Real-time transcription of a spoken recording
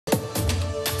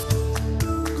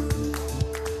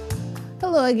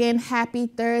Hello again, happy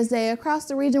Thursday. Across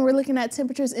the region, we're looking at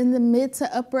temperatures in the mid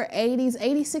to upper 80s,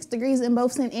 86 degrees in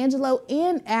both San Angelo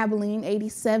and Abilene,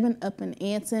 87 up in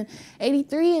Anson,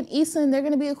 83 in Eastland. They're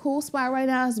going to be a cool spot right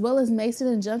now, as well as Mason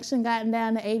and Junction gotten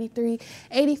down to 83,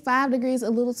 85 degrees a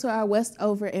little to our west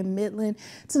over in Midland.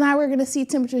 Tonight, we're going to see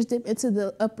temperatures dip into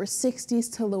the upper 60s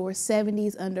to lower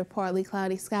 70s under partly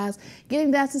cloudy skies,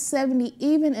 getting down to 70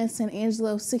 even in San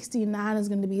Angelo. 69 is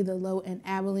going to be the low in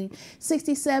Abilene,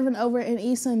 67 over in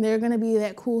Eastland. They're going to be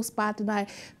that cool spot tonight.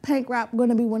 Paint Rock going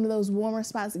to be one of those warmer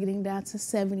spots, getting down to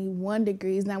 71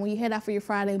 degrees. Now, when you head out for your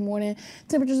Friday morning,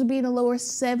 temperatures will be in the lower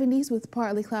 70s with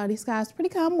partly cloudy skies. Pretty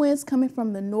calm winds coming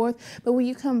from the north, but when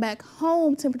you come back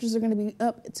home, temperatures are going to be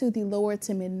up to the lower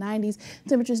to mid 90s.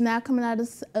 Temperatures now coming out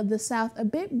of the south, a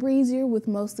bit breezier with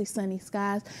mostly sunny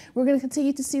skies. We're going to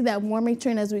continue to see that warming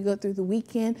trend as we go through the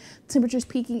weekend. Temperatures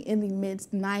peaking in the mid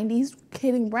 90s,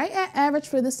 hitting right at average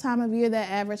for this time of year, that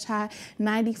average high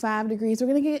 95 degrees. We're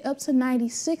going to get up to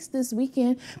 96 this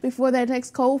weekend before that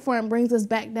next cold front brings us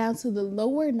back down to the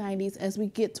lower 90s as we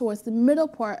get towards the middle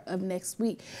part of next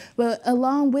week. But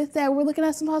along with that, we're looking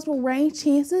at some possible rain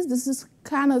chances. This is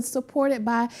kind of supported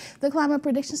by the Climate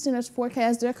Prediction Center's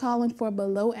forecast. They're calling for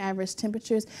below average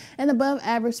temperatures and above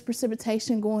average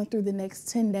precipitation going through the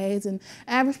next 10 days. And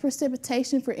average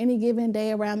precipitation for any given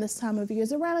day around this time of year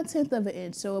is around 1/10 of an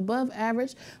inch. So above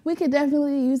average, we could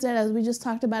definitely use that, as we just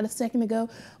talked about a second ago.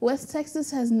 West Texas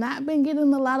has not been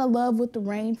getting a lot of love with the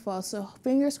rainfall, so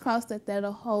fingers crossed that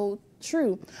that'll hold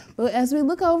true. But as we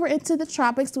look over into the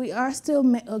tropics, we are still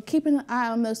keeping an eye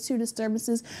on those two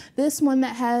disturbances. This one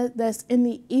that's in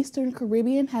the eastern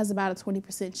Caribbean has about a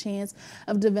 20% chance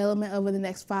of development over the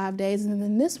next 5 days, and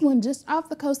then this one just off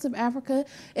the coast of Africa,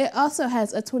 it also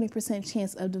has a 20%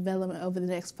 chance of development over the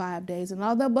next 5 days. And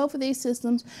although both of these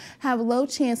systems have a low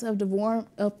chance of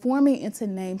forming into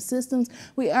named systems,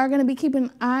 we are going to be keeping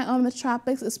an eye on the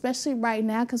tropics, especially right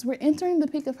now, because we're entering the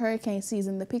peak of hurricane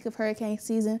season. The peak of hurricane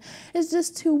season is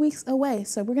just 2 weeks away.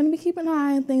 So we're going to be keeping an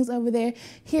eye on things over there.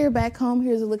 Here back home,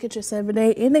 here's a look at your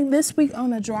 7-day. Ending this week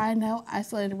on a dry note,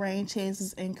 isolated rain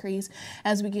chances increase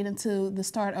as we get into the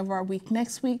start of our week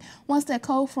next week. Once that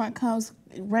cold front comes,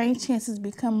 rain chances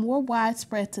become more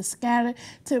widespread to scattered.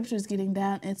 Temperatures getting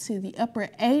down into the upper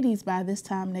 80s by this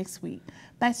time next week.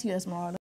 Back to you, Esmeralda.